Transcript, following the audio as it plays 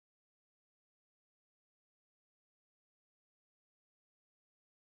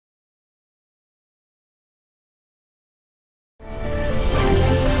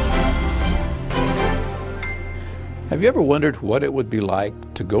Have you ever wondered what it would be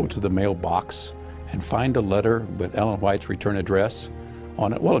like to go to the mailbox and find a letter with Ellen White's return address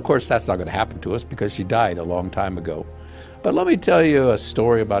on it? Well, of course, that's not going to happen to us because she died a long time ago. But let me tell you a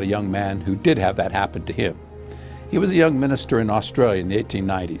story about a young man who did have that happen to him. He was a young minister in Australia in the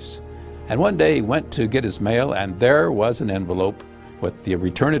 1890s. And one day he went to get his mail, and there was an envelope with the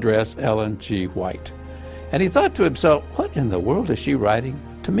return address, Ellen G. White. And he thought to himself, what in the world is she writing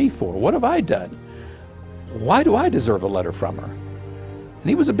to me for? What have I done? Why do I deserve a letter from her? And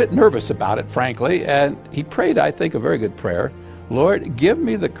he was a bit nervous about it, frankly, and he prayed, I think, a very good prayer. Lord, give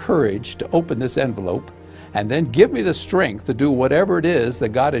me the courage to open this envelope, and then give me the strength to do whatever it is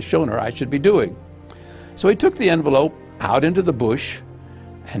that God has shown her I should be doing. So he took the envelope out into the bush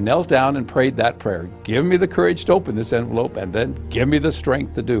and knelt down and prayed that prayer. Give me the courage to open this envelope, and then give me the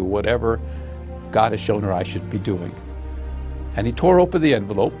strength to do whatever God has shown her I should be doing. And he tore open the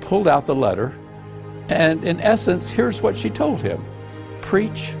envelope, pulled out the letter, and in essence, here's what she told him: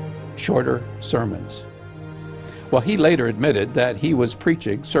 preach shorter sermons. Well, he later admitted that he was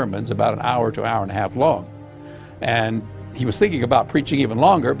preaching sermons about an hour to an hour and a half long. And he was thinking about preaching even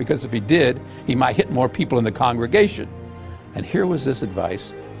longer because if he did, he might hit more people in the congregation. And here was this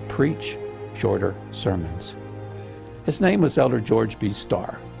advice: preach shorter sermons. His name was Elder George B.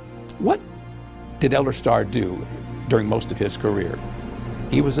 Starr. What did Elder Starr do during most of his career?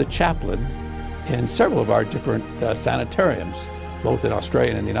 He was a chaplain in several of our different sanitariums, both in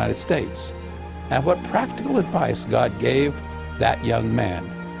Australia and in the United States. And what practical advice God gave that young man.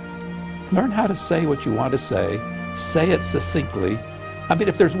 Learn how to say what you want to say it succinctly. I mean,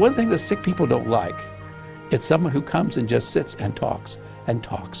 if there's one thing that sick people don't like, it's someone who comes and just sits and talks and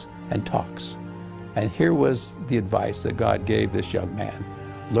talks and talks. And here was the advice that God gave this young man.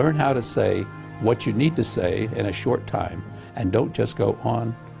 Learn how to say what you need to say in a short time, and don't just go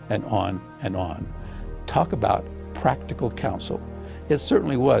on and on and on. Talk about practical counsel. It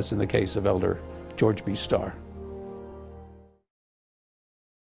certainly was in the case of Elder George B. Starr.